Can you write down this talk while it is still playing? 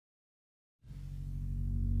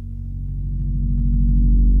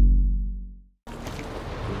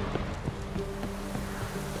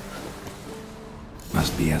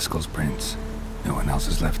Must be Eskel's prints. No one else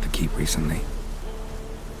has left the keep recently.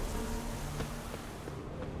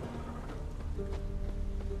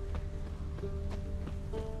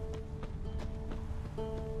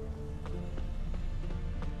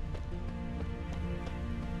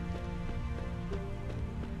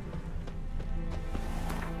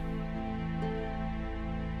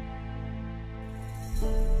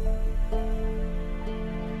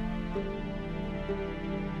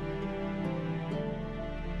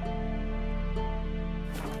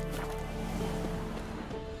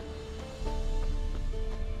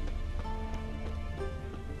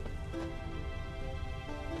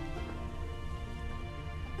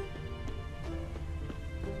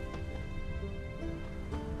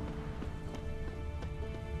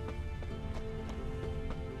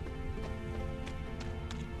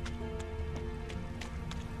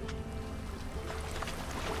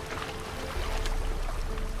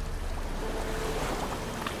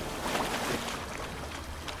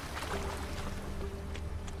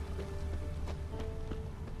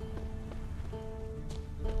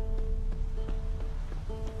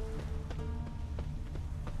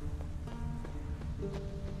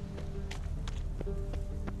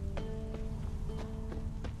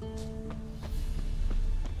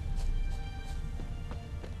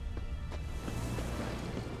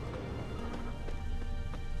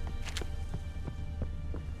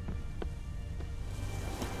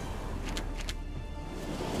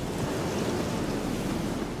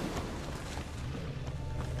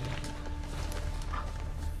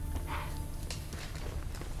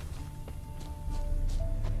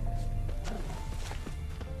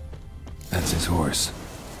 That's his horse.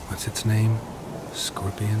 What's its name?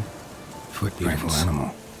 Scorpion? Footprints. Beautiful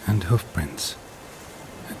animal. And hoofprints.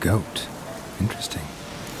 A goat. Interesting.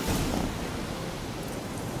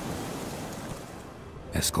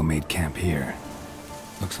 Eskel made camp here.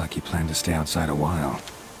 Looks like he planned to stay outside a while.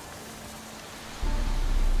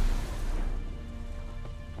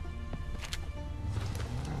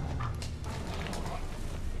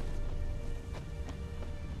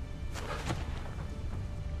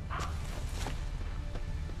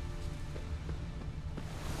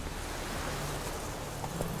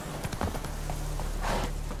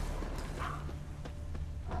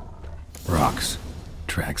 Rocks.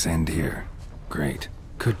 Tracks end here. Great.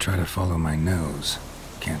 Could try to follow my nose.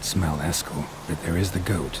 Can't smell Eskel, but there is the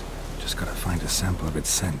goat. Just gotta find a sample of its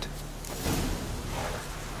scent.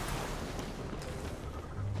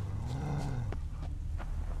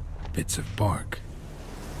 Bits of bark.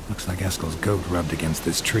 Looks like Eskel's goat rubbed against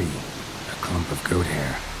this tree. A clump of goat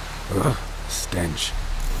hair. Ugh, stench.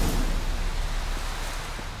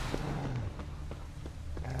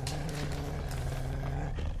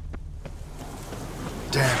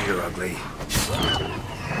 Damn, you're ugly.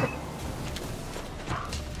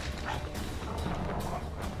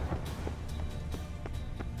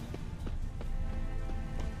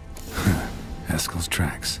 Eskel's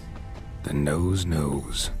tracks. The nose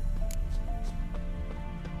knows.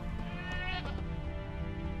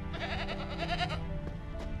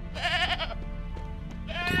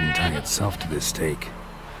 Didn't tie itself to this stake.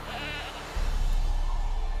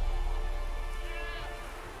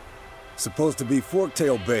 Supposed to be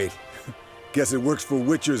Forktail bait. Guess it works for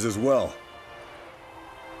witchers as well.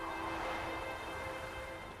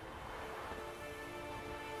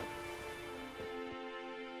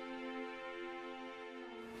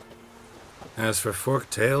 As for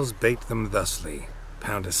Forktails, bait them thusly.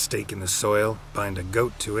 Pound a stake in the soil, bind a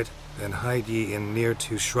goat to it, then hide ye in near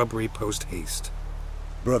to shrubbery post haste.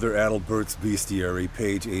 Brother Adalbert's Bestiary,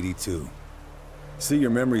 page 82. See,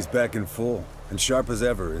 your memory's back in full, and sharp as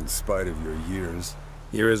ever, in spite of your years.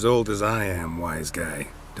 You're as old as I am, wise guy.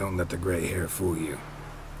 Don't let the gray hair fool you.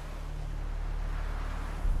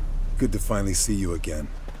 Good to finally see you again.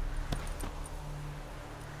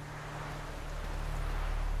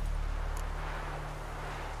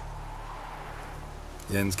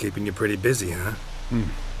 Yen's keeping you pretty busy, huh?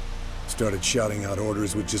 Started shouting out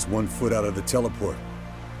orders with just 1 foot out of the teleport.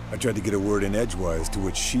 I tried to get a word in edgewise, to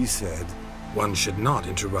which she said... One should not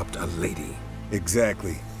interrupt a lady.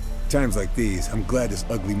 Exactly. Times like these, I'm glad this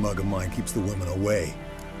ugly mug of mine keeps the women away.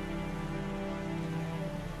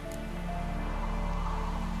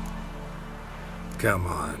 Come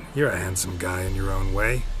on, you're a handsome guy in your own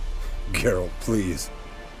way. Geralt, please.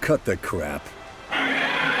 Cut the crap.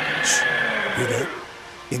 Shh. Hear that?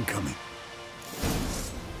 Incoming.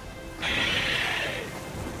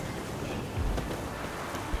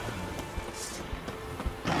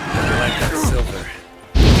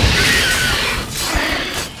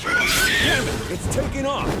 Damn it! It's taking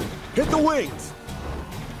off! Hit the wings!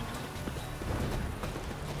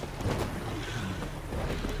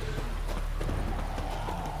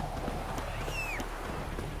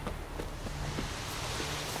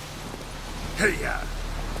 Hey-ya!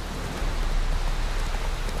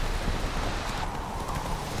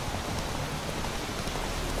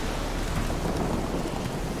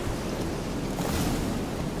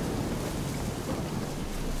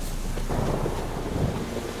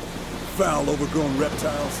 Foul, overgrown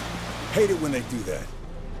reptiles. Hate it when they do that.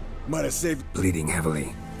 Might have saved Bleeding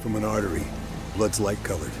heavily. from an artery. Blood's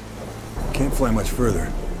light-colored. Can't fly much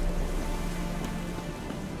further.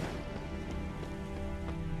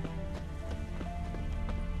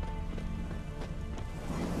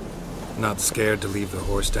 Not scared to leave the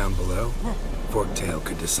horse down below? Forktail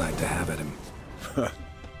could decide to have at him.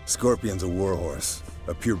 Scorpion's a warhorse.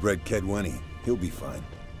 A purebred Kedwenny. He'll be fine.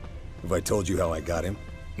 Have I told you how I got him?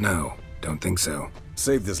 No, don't think so.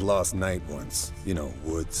 Saved his lost knight once. You know,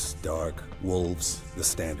 woods, dark, wolves, the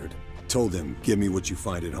standard. Told him, give me what you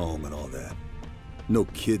find at home and all that. No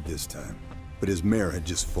kid this time, but his mare had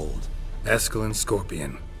just foaled. Eskel and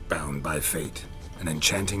Scorpion, bound by fate. An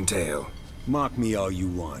enchanting tale. Mock me all you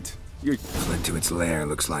want. You're Fled to its lair,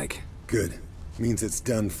 looks like. good. Means it's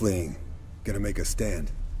done fleeing. Gonna make a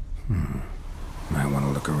stand. Might want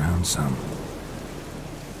to look around some.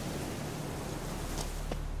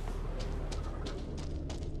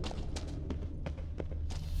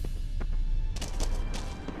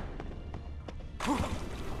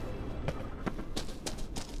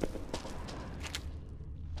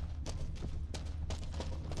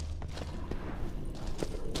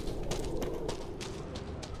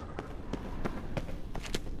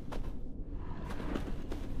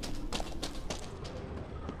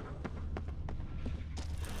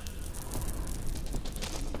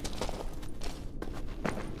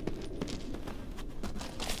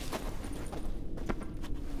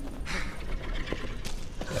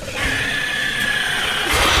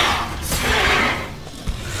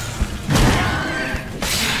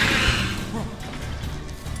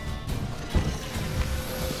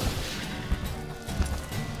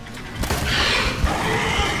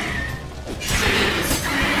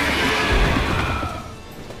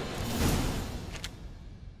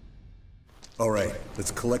 Alright,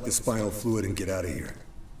 let's collect the spinal fluid and get out of here.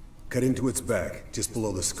 Cut into its back, just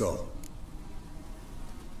below the skull.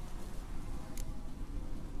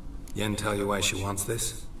 Yen tell you why she wants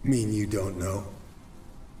this? Mean you don't know?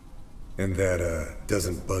 And that,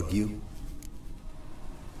 doesn't bug you?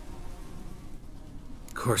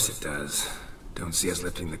 Of course it does. Don't see us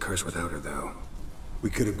lifting the curse without her, though.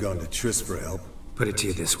 We could have gone to Triss for help. Put it to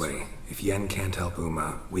you this way. If Yen can't help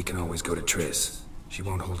Uma, we can always go to Triss. She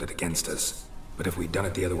won't hold it against us. But if we'd done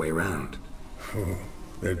it the other way around...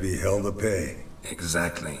 There'd be hell to pay.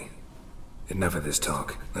 Exactly. Enough of this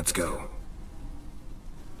talk. Let's go.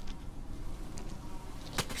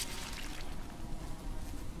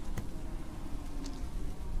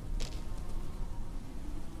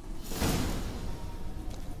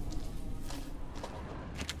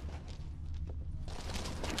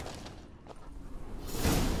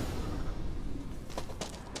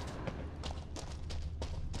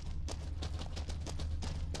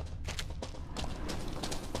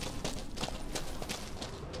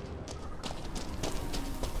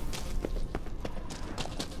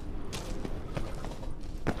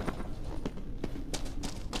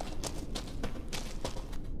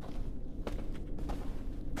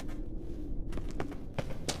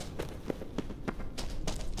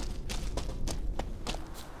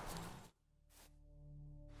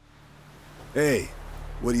 Hey,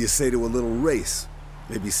 what do you say to a little race?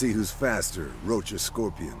 Maybe see who's faster, Roach or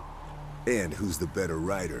Scorpion. And who's the better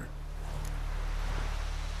rider.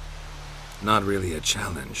 Not really a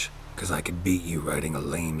challenge, because I could beat you riding a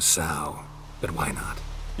lame sow. But why not?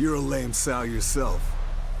 You're a lame sow yourself.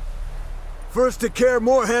 First to Kaer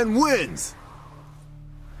Morhen wins!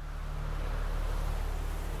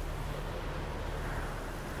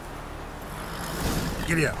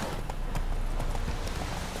 Giddy up.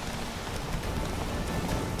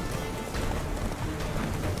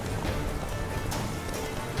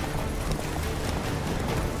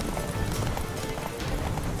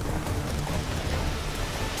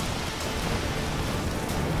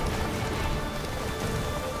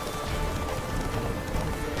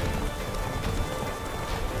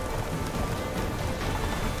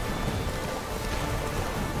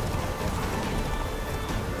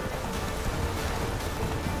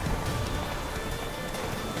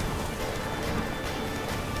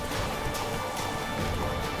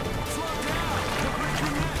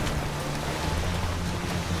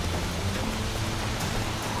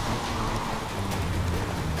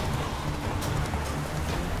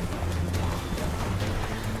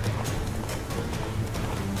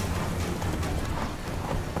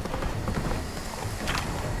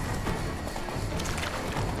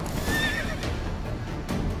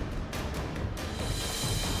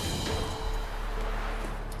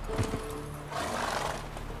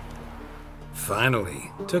 Finally.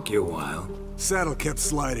 Took you a while. Saddle kept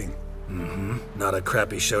sliding. Not a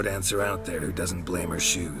crappy show dancer out there who doesn't blame her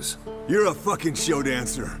shoes. You're a fucking show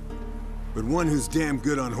dancer. But one who's damn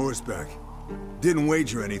good on horseback. Didn't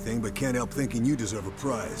wager anything, but can't help thinking you deserve a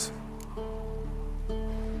prize.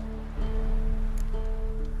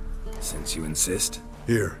 Since you insist.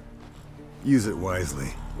 Here. Use it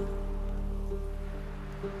wisely.